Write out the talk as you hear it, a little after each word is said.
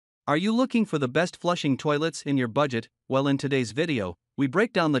Are you looking for the best flushing toilets in your budget? Well, in today's video, we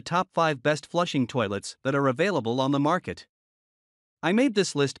break down the top 5 best flushing toilets that are available on the market. I made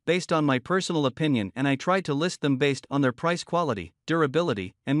this list based on my personal opinion, and I tried to list them based on their price, quality,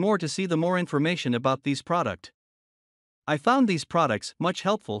 durability, and more to see the more information about these products. I found these products much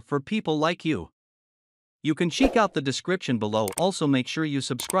helpful for people like you. You can check out the description below. Also make sure you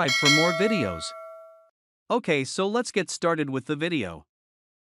subscribe for more videos. Okay, so let's get started with the video.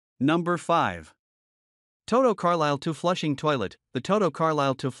 Number 5. Toto Carlyle 2 Flushing Toilet. The Toto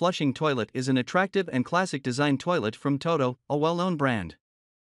Carlyle 2 Flushing Toilet is an attractive and classic design toilet from Toto, a well-known brand.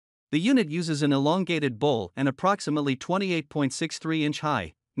 The unit uses an elongated bowl and approximately 28.63 inch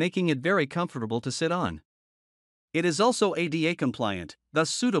high, making it very comfortable to sit on. It is also ADA compliant,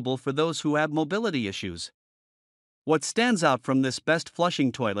 thus suitable for those who have mobility issues. What stands out from this best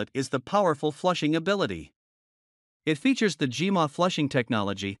flushing toilet is the powerful flushing ability. It features the GMA flushing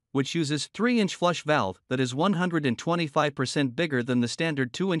technology, which uses 3-inch flush valve that is 125% bigger than the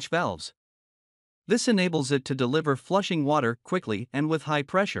standard 2-inch valves. This enables it to deliver flushing water quickly and with high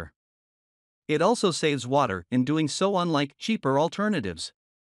pressure. It also saves water in doing so, unlike cheaper alternatives.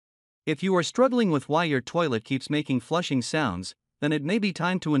 If you are struggling with why your toilet keeps making flushing sounds, then it may be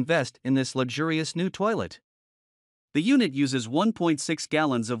time to invest in this luxurious new toilet. The unit uses 1.6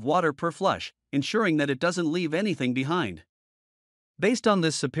 gallons of water per flush, ensuring that it doesn't leave anything behind. Based on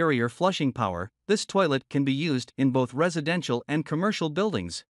this superior flushing power, this toilet can be used in both residential and commercial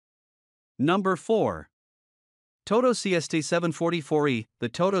buildings. Number 4. Toto CST744E. The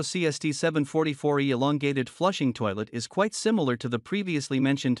Toto CST744E elongated flushing toilet is quite similar to the previously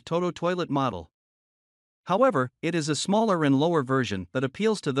mentioned Toto toilet model. However, it is a smaller and lower version that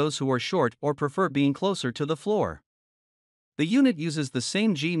appeals to those who are short or prefer being closer to the floor. The unit uses the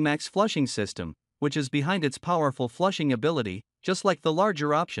same G-Max flushing system, which is behind its powerful flushing ability, just like the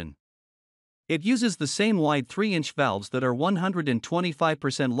larger option. It uses the same wide 3-inch valves that are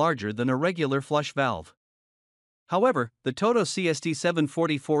 125% larger than a regular flush valve. However, the Toto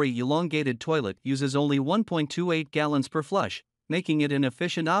CST744E elongated toilet uses only 1.28 gallons per flush, making it an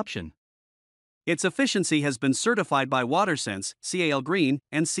efficient option. Its efficiency has been certified by WaterSense, CAL Green,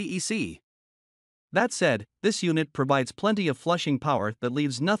 and CEC. That said, this unit provides plenty of flushing power that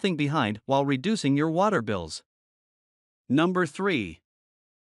leaves nothing behind while reducing your water bills. Number 3.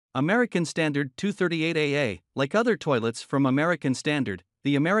 American Standard 238AA. Like other toilets from American Standard,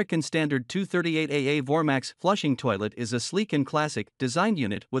 the American Standard 238AA Vormax flushing toilet is a sleek and classic design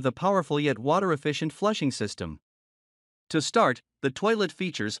unit with a powerful yet water-efficient flushing system. To start, the toilet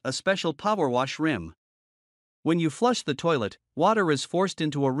features a special power wash rim. When you flush the toilet, water is forced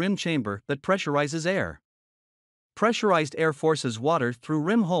into a rim chamber that pressurizes air. Pressurized air forces water through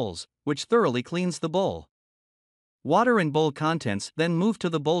rim holes, which thoroughly cleans the bowl. Water and bowl contents then move to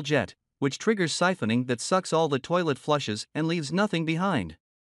the bowl jet, which triggers siphoning that sucks all the toilet flushes and leaves nothing behind.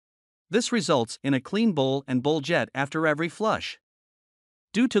 This results in a clean bowl and bowl jet after every flush.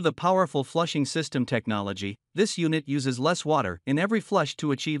 Due to the powerful flushing system technology, this unit uses less water in every flush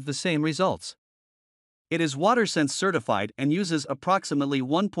to achieve the same results. It is WaterSense certified and uses approximately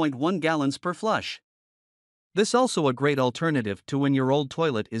 1.1 gallons per flush. This is also a great alternative to when your old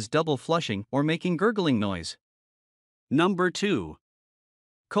toilet is double flushing or making gurgling noise. Number 2.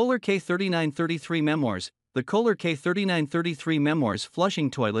 Kohler K3933 Memoirs. The Kohler K3933 Memoirs flushing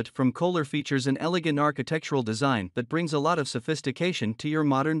toilet from Kohler features an elegant architectural design that brings a lot of sophistication to your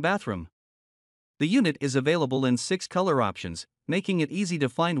modern bathroom. The unit is available in 6 color options, making it easy to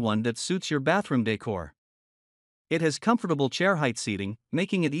find one that suits your bathroom decor. It has comfortable chair height seating,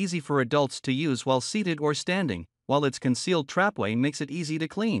 making it easy for adults to use while seated or standing, while its concealed trapway makes it easy to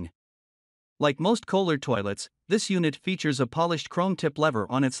clean. Like most Kohler toilets, this unit features a polished chrome tip lever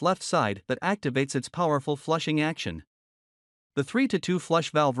on its left side that activates its powerful flushing action. The 3-to-2 flush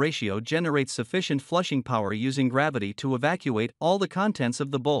valve ratio generates sufficient flushing power using gravity to evacuate all the contents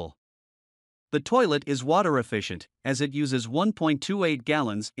of the bowl. The toilet is water efficient, as it uses 1.28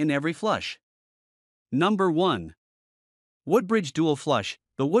 gallons in every flush. Number 1. Woodbridge Dual Flush.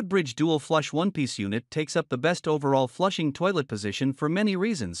 The Woodbridge Dual Flush one-piece unit takes up the best overall flushing toilet position for many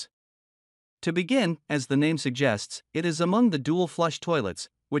reasons. To begin, as the name suggests, it is among the dual flush toilets,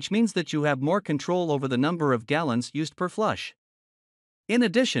 which means that you have more control over the number of gallons used per flush. In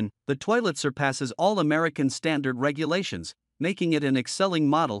addition, the toilet surpasses all American Standard regulations, making it an excelling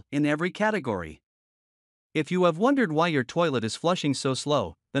model in every category. If you have wondered why your toilet is flushing so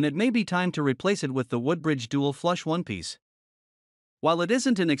slow, then it may be time to replace it with the Woodbridge Dual Flush one-piece. While it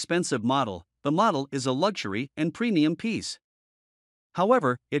isn't an expensive model, the model is a luxury and premium piece.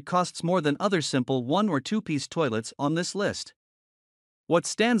 However, it costs more than other simple 1- or 2-piece toilets on this list. What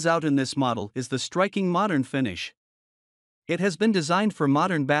stands out in this model is the striking modern finish. It has been designed for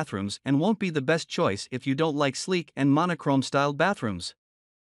modern bathrooms and won't be the best choice if you don't like sleek and monochrome styled bathrooms.